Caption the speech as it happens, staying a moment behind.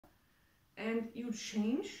and you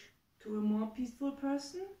change to a more peaceful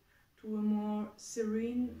person, to a more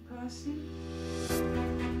serene person.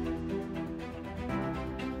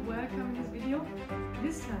 Welcome in this video.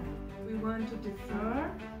 This time we want to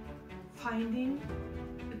defer finding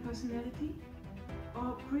a personality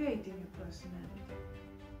or creating a personality.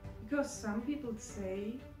 Because some people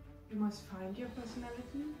say you must find your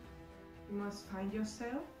personality, you must find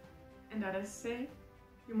yourself, and others say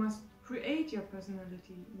you must create your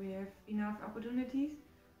personality. We have enough opportunities,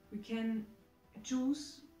 we can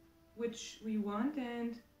choose which we want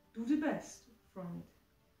and do the best from it.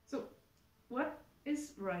 So what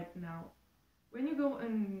is right now? When you go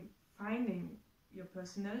and finding your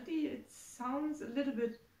personality, it sounds a little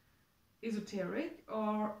bit esoteric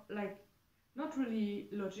or like not really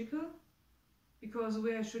logical, because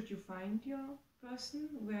where should you find your person?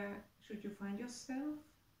 Where should you find yourself?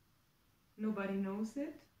 Nobody knows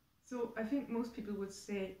it. So I think most people would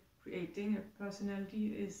say creating a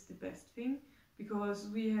personality is the best thing, because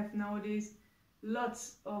we have nowadays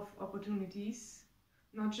lots of opportunities,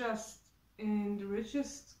 not just in the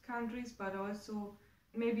richest countries, but also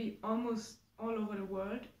maybe almost all over the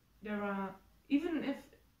world. There are, even if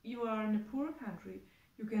you are in a poor country,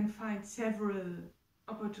 you can find several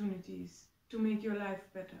opportunities to make your life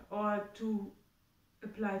better or to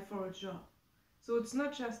apply for a job. So it's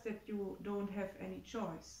not just that you don't have any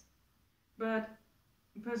choice. But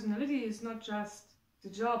personality is not just the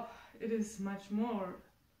job, it is much more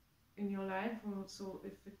in your life. Also,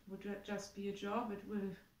 if it would just be a job,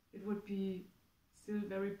 it would be still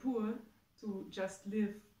very poor to just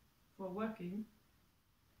live for working.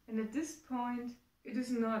 And at this point, it is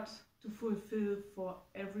not to fulfill for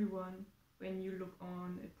everyone. When you look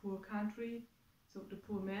on a poor country, so the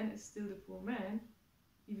poor man is still the poor man,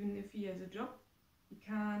 even if he has a job. He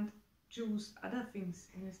can't choose other things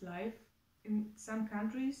in his life. In some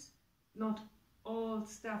countries, not all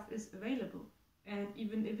stuff is available, and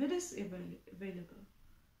even if it is available,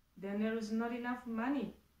 then there is not enough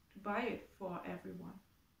money to buy it for everyone.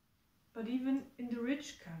 But even in the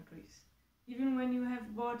rich countries, even when you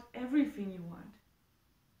have bought everything you want,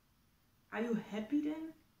 are you happy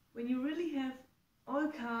then? When you really have all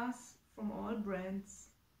cars from all brands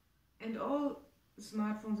and all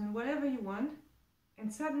smartphones and whatever you want,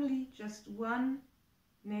 and suddenly just one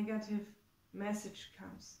negative message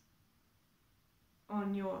comes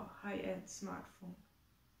on your high-end smartphone.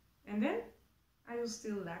 And then, are you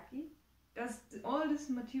still lucky? Does all this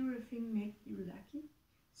material thing make you lucky?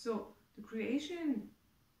 So the creation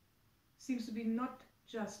seems to be not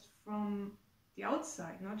just from the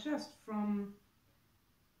outside, not just from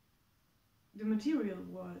the material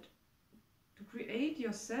world. To create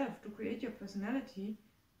yourself, to create your personality,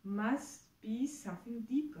 must be something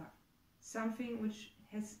deeper, something which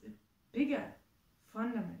has a bigger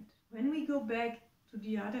fundament. When we go back to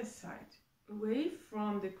the other side, away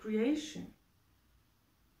from the creation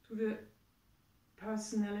to the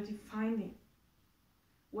personality finding,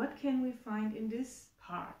 what can we find in this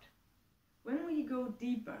part? When we go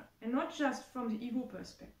deeper, and not just from the ego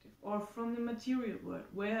perspective or from the material world,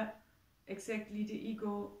 where exactly the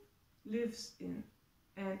ego lives in,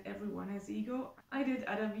 and everyone has ego. I did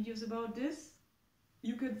other videos about this.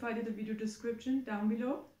 You can find it in the video description down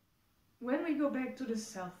below. When we go back to the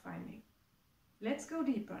self-finding, let's go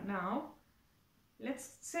deeper. Now,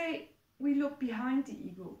 let's say we look behind the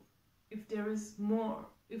ego. If there is more,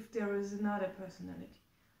 if there is another personality,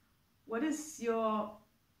 what is your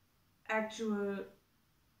actual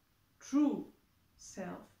true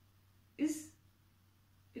self? Is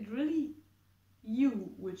it really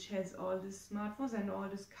you which has all these smartphones and all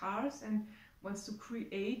these cars and wants to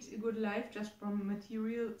create a good life just from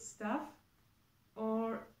material stuff?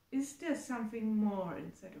 Or is there something more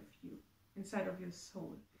inside of you, inside of your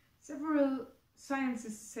soul? Several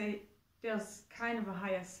sciences say there's kind of a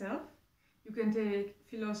higher self. You can take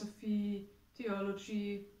philosophy,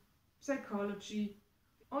 theology, psychology,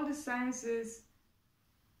 all the sciences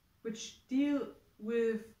which deal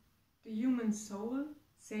with the human soul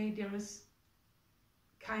say there is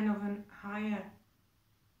kind of a higher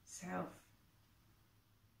self.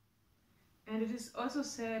 And it is also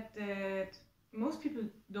said that most people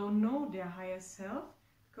don't know their higher self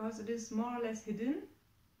because it is more or less hidden,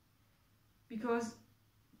 because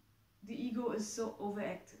the ego is so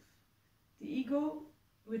overactive. The ego,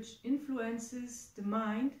 which influences the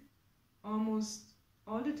mind almost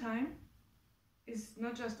all the time, is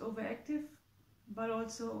not just overactive but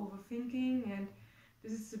also overthinking, and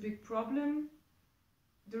this is a big problem.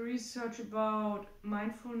 The research about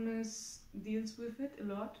mindfulness deals with it a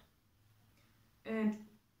lot. And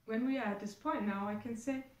when we are at this point now, I can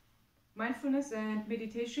say Mindfulness and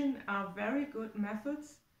meditation are very good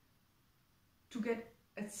methods to get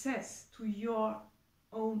access to your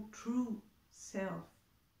own true self.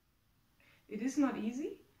 It is not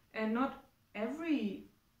easy, and not every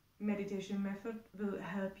meditation method will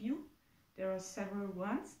help you. There are several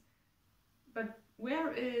ones. But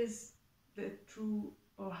where is the true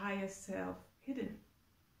or higher self hidden?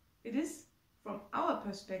 It is, from our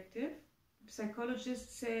perspective,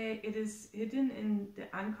 psychologists say it is hidden in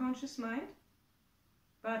the unconscious mind.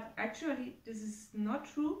 But actually this is not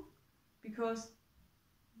true, because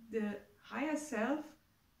the higher self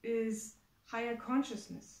is higher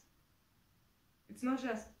consciousness. It's not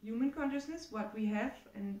just human consciousness, what we have,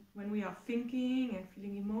 and when we are thinking and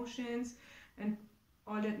feeling emotions and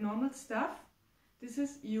all that normal stuff, this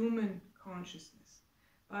is human consciousness.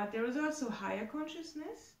 But there is also higher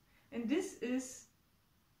consciousness, and this is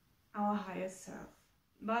our higher self.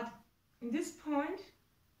 But in this point,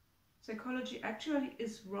 psychology actually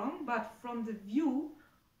is wrong, but from the view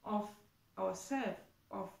of ourself,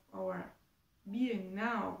 of our being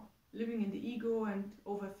now, living in the ego and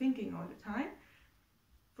overthinking all the time,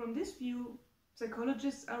 from this view,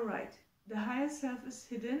 psychologists are right. The higher self is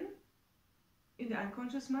hidden in the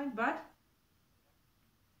unconscious mind, but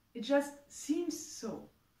it just seems so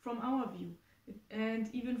from our view, and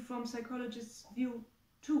even from psychologists' view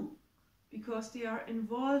too, because they are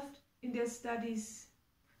involved in their studies.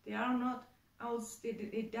 They are not out,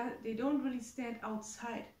 they don't really stand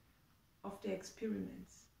outside of the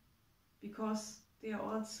experiments, because they are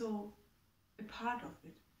also a part of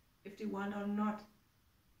it, if they want or not,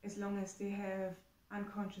 as long as they have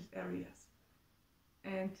unconscious areas.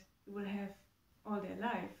 And they will have all their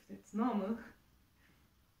life, that's normal.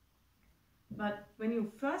 But when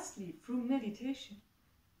you firstly, through meditation,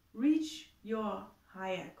 reach your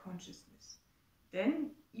higher consciousness,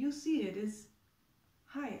 then you see it is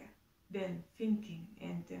higher than thinking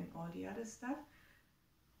and then all the other stuff.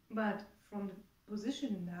 But from the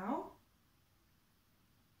position now,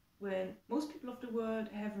 when most people of the world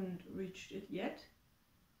haven't reached it yet,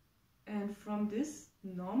 and from this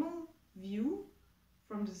normal view,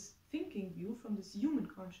 from this thinking view, from this human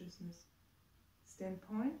consciousness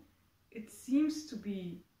standpoint, it seems to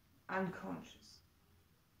be unconscious.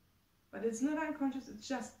 But it's not unconscious, it's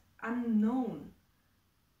just unknown.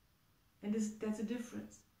 And that's a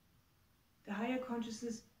difference. The higher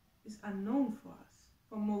consciousness is unknown for us,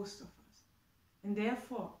 for most of us. And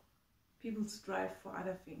therefore, people strive for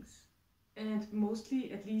other things. And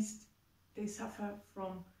mostly, at least, they suffer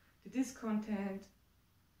from the discontent.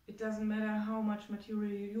 It doesn't matter how much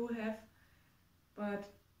material you have, but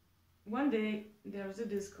one day there is a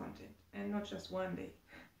discontent, and not just one day.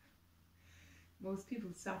 Most people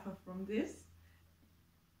suffer from this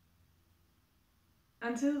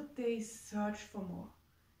until they search for more.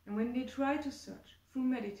 And when they try to search through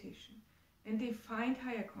meditation and they find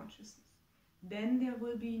higher consciousness, then there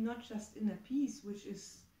will be not just inner peace, which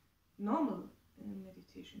is normal in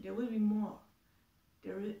meditation. There will be more.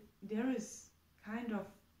 There is kind of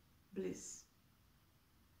bliss.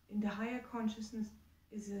 In the higher consciousness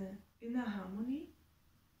is an inner harmony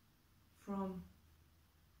from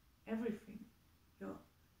everything. Your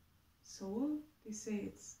soul, they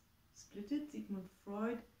say it's splitted. Sigmund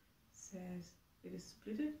Freud says it is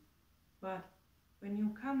splitted. But when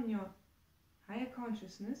you come in your higher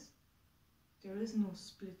consciousness, there is no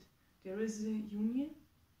split. There is a union,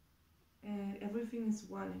 and everything is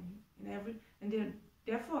one in you. And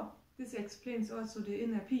therefore, this explains also the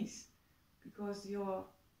inner peace, because your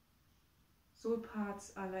soul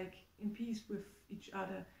parts are like in peace with each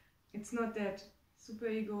other. It's not that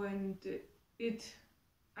superego and it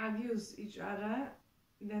argues each other.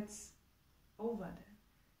 That's over then.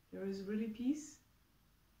 There is really peace.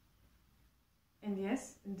 And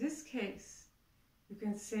yes, in this case, you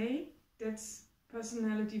can say that's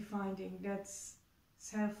personality finding, that's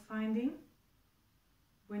self-finding.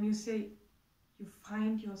 When you say you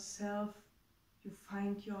find yourself, you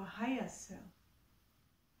find your higher self.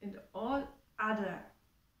 And all other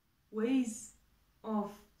ways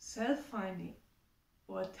of self-finding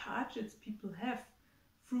or targets people have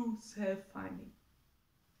through self-finding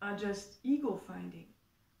are just ego-finding,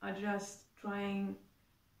 are just trying.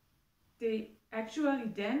 They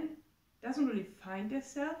actually then doesn't really find their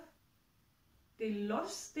self. They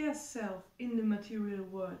lost their self in the material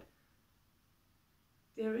world.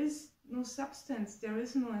 There is no substance, there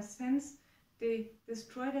is no essence. They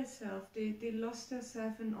destroy themselves, they lost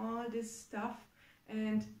themselves in all this stuff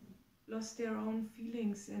and lost their own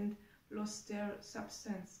feelings and lost their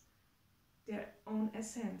substance, their own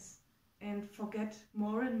essence, and forget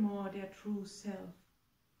more and more their true self.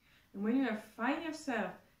 And when you find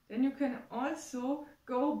yourself, then you can also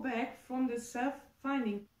go back from the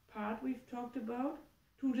self-finding part we've talked about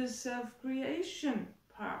to the self-creation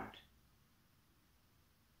part.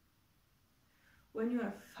 When you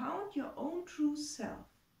have found your own true self,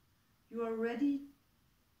 you are ready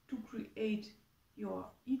to create your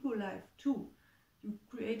ego life too. You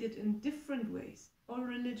create it in different ways. All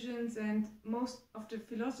religions and most of the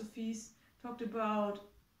philosophies talked about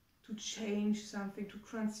to change something, to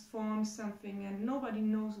transform something, and nobody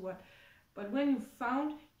knows what. But when you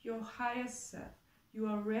found your higher self, you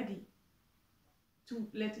are ready to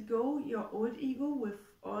let go your old ego with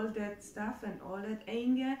all that stuff and all that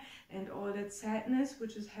anger and all that sadness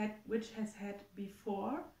which has had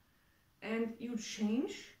before, and you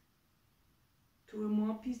change to a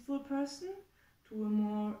more peaceful person, to a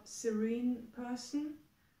more serene person.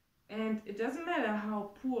 And it doesn't matter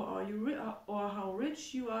how poor or how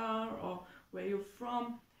rich you are or where you're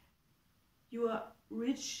from, you are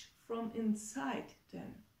rich from inside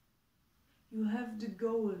then. You have the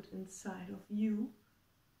gold inside of you,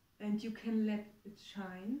 and you can let it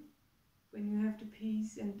shine when you have the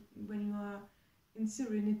peace and when you are in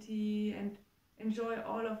serenity and enjoy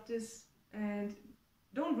all of this, and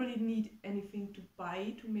don't really need anything to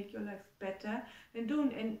buy to make your life better, and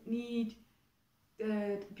don't need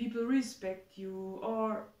that people respect you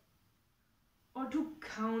or to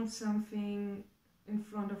count something in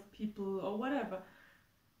front of people or whatever.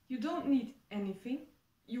 You don't need anything.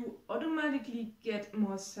 You automatically get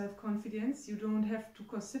more self-confidence. You don't have to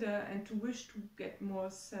consider and to wish to get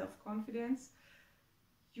more self-confidence.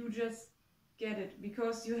 You just get it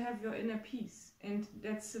because you have your inner peace, and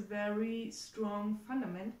that's a very strong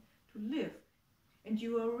fundament to live. And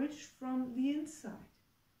you are rich from the inside.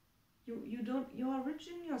 You are rich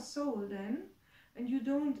in your soul then, and you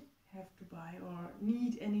don't have to buy or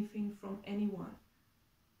need anything from anyone.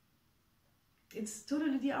 It's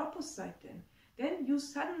totally the opposite then. Then you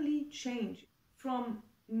suddenly change from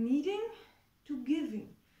needing to giving.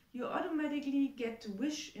 You automatically get the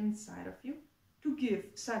wish inside of you to give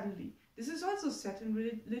suddenly. This is also set in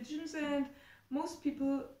religions, and most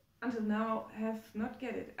people until now have not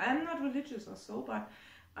get it. I'm not religious or so, but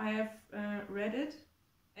I have read it,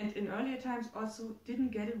 and in earlier times also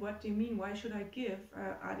didn't get it, what they mean, why should I give,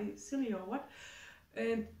 are they silly or what?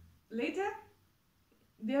 And later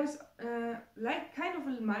there's like kind of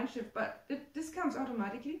a mind shift, but this comes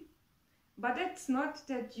automatically. But that's not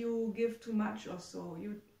that you give too much or so.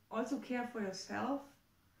 You also care for yourself,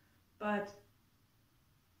 but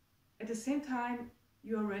at the same time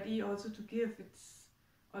you are ready also to give. It's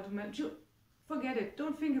automatic. You forget it,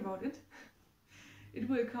 don't think about it. It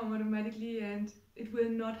will come automatically, and it will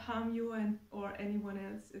not harm you or anyone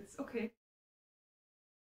else. It's okay.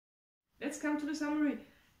 Let's come to the summary.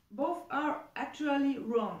 Both are actually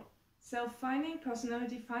wrong. Self-finding,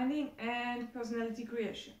 personality finding, and personality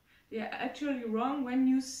creation. They are actually wrong when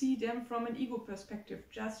you see them from an ego perspective,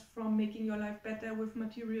 just from making your life better with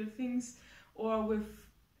material things, or with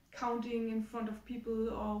counting in front of people,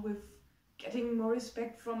 or with getting more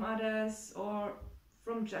respect from others, or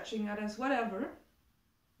from judging others, whatever.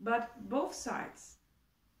 But both sides,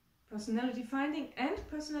 personality finding and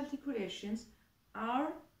personality creations,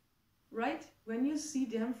 are right when you see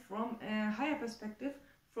them from a higher perspective,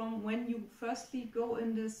 from when you firstly go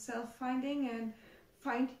in the self-finding and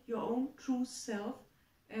find your own true self,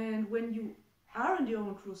 and when you are in your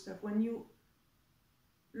own true self, when you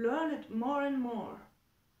learn it more and more,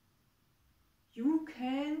 you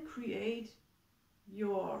can create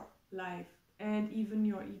your life and even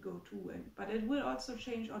your ego too. But it will also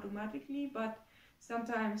change automatically, but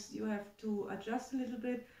sometimes you have to adjust a little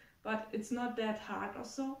bit, but it's not that hard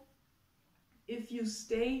also. If you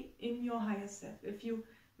stay in your higher self, if you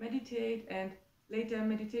meditate, and later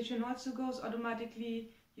meditation also goes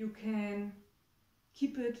automatically, you can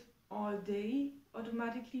keep it all day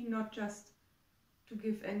automatically, not just to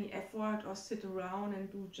give any effort or sit around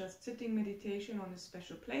and do just sitting meditation on a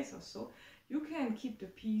special place or so. You can keep the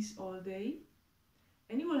peace all day,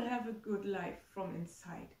 and you will have a good life from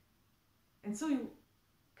inside. And so you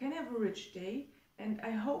can have a rich day, and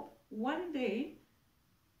I hope one day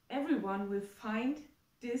everyone will find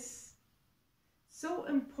this so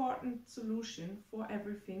important solution for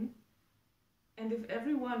everything. And if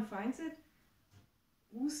everyone finds it,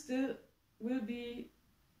 who still will be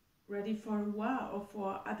ready for a war or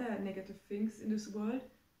for other negative things in this world?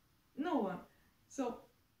 No one. So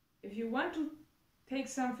if you want to take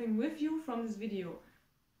something with you from this video,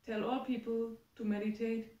 tell all people to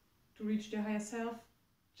meditate, to reach their higher self,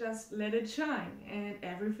 just let it shine and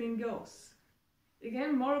everything goes.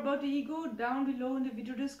 Again, more about the ego down below in the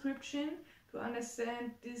video description to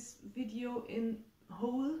understand this video in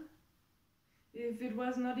whole if it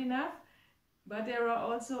was not enough. But there are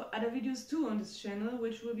also other videos too on this channel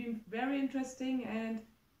which will be very interesting and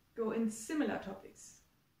go in similar topics.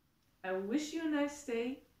 I wish you a nice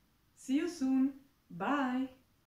day. See you soon. Bye.